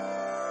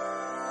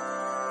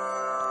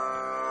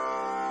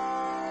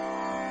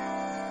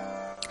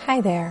Hi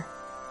there,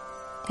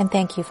 and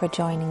thank you for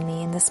joining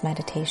me in this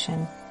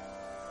meditation.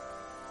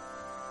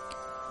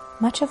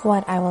 Much of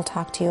what I will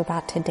talk to you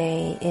about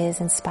today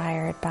is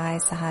inspired by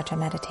Sahaja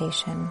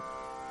meditation.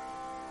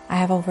 I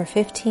have over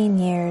 15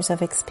 years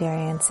of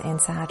experience in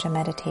Sahaja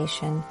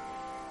meditation,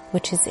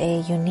 which is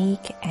a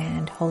unique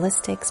and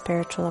holistic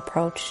spiritual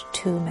approach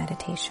to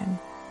meditation.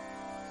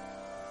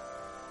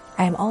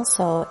 I am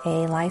also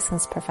a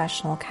licensed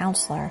professional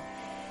counselor,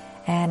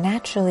 and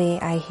naturally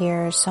I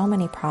hear so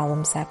many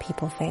problems that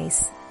people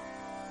face.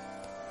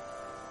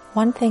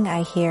 One thing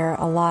I hear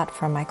a lot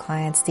from my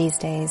clients these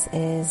days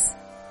is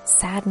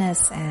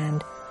sadness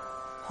and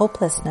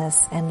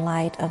hopelessness in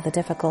light of the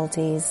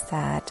difficulties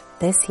that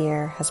this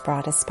year has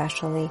brought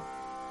especially.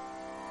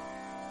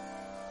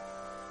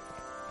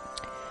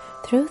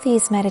 Through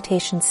these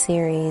meditation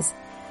series,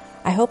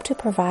 I hope to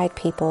provide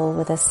people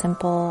with a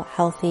simple,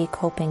 healthy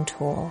coping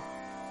tool.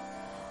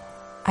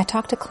 I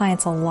talk to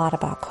clients a lot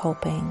about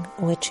coping,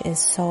 which is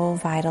so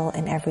vital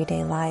in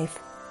everyday life.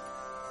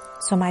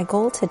 So my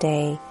goal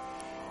today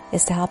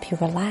is to help you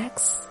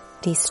relax,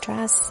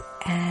 de-stress,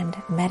 and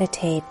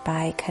meditate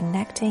by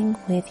connecting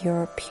with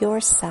your pure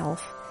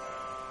self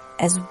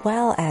as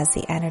well as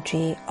the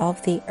energy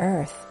of the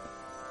earth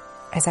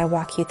as I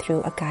walk you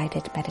through a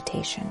guided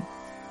meditation.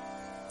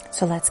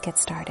 So let's get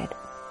started.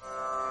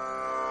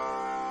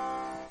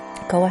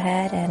 Go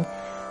ahead and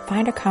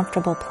find a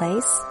comfortable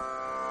place.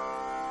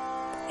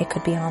 It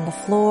could be on the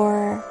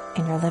floor,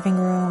 in your living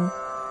room,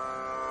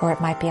 or it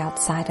might be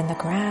outside in the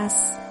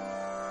grass.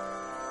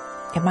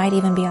 It might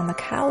even be on the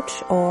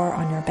couch or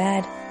on your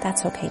bed.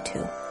 That's okay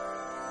too.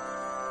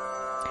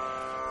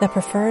 The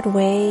preferred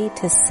way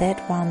to sit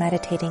while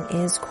meditating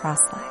is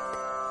cross-legged.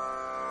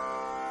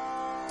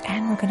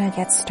 And we're going to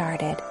get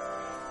started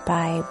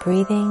by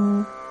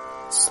breathing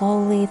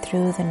slowly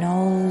through the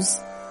nose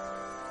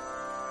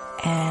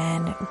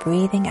and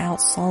breathing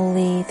out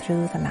slowly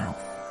through the mouth.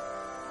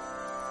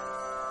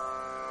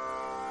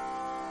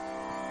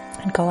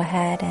 And go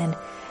ahead and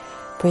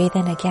breathe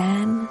in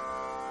again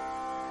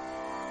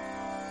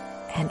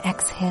and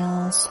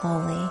exhale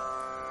slowly.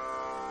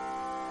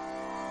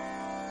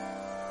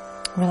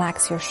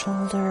 Relax your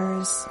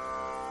shoulders.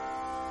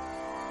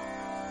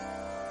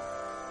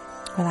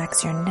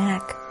 Relax your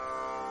neck.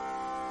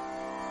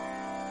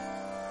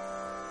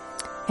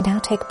 And now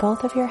take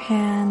both of your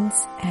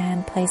hands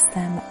and place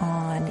them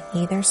on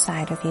either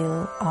side of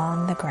you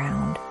on the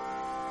ground,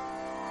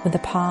 with the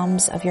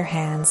palms of your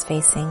hands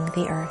facing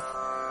the earth.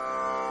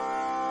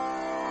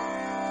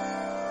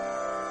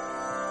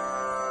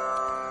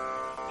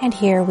 And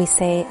here we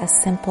say a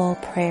simple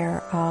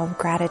prayer of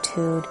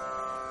gratitude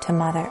to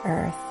Mother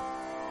Earth.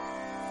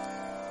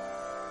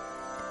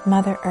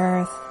 Mother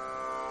Earth,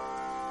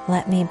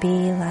 let me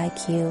be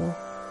like you.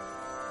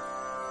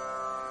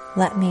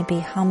 Let me be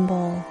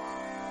humble,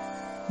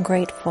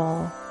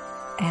 grateful,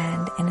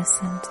 and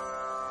innocent.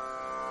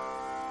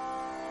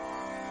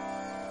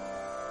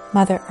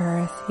 Mother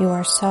Earth, you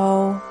are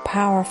so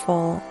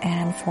powerful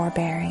and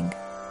forbearing.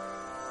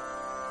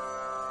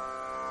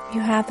 You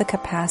have the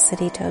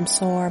capacity to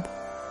absorb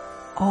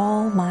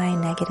all my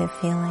negative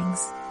feelings.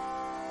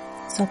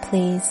 So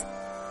please,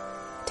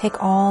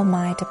 take all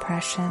my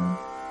depression,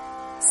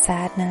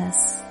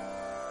 sadness,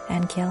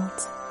 and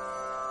guilt,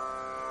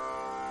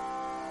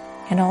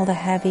 and all the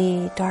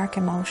heavy, dark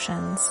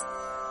emotions,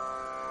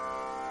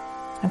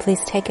 and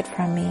please take it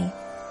from me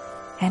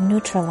and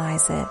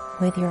neutralize it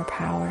with your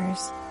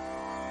powers.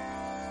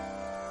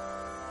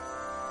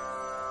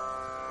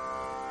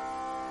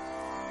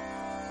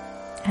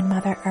 And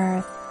Mother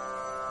Earth,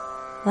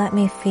 let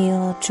me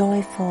feel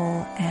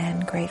joyful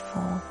and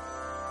grateful,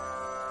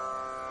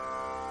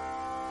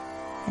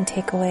 and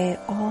take away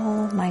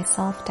all my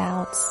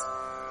self-doubts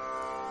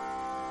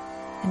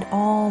and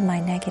all my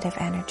negative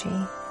energy.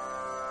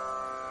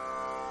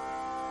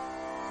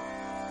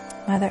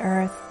 Mother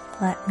Earth,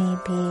 let me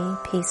be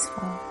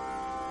peaceful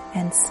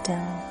and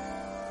still.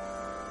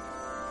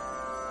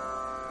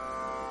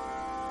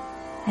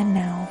 And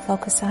now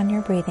focus on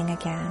your breathing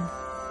again.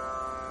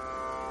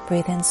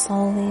 Breathe in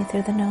slowly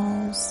through the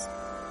nose.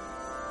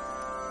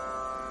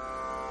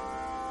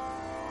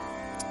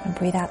 And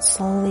breathe out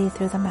slowly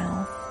through the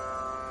mouth.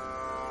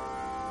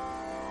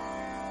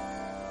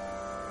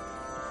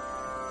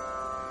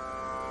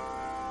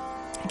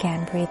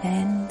 Again, breathe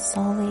in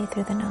slowly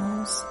through the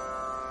nose.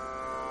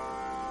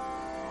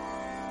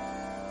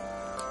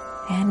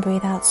 And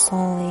breathe out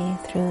slowly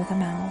through the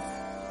mouth.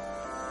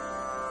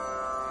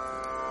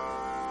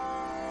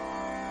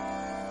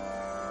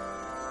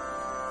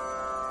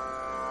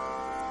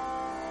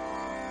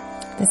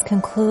 This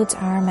concludes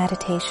our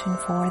meditation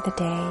for the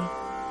day.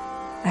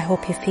 I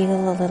hope you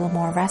feel a little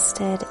more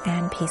rested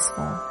and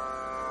peaceful.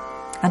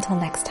 Until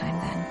next time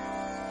then,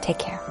 take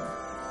care.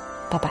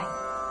 Bye-bye.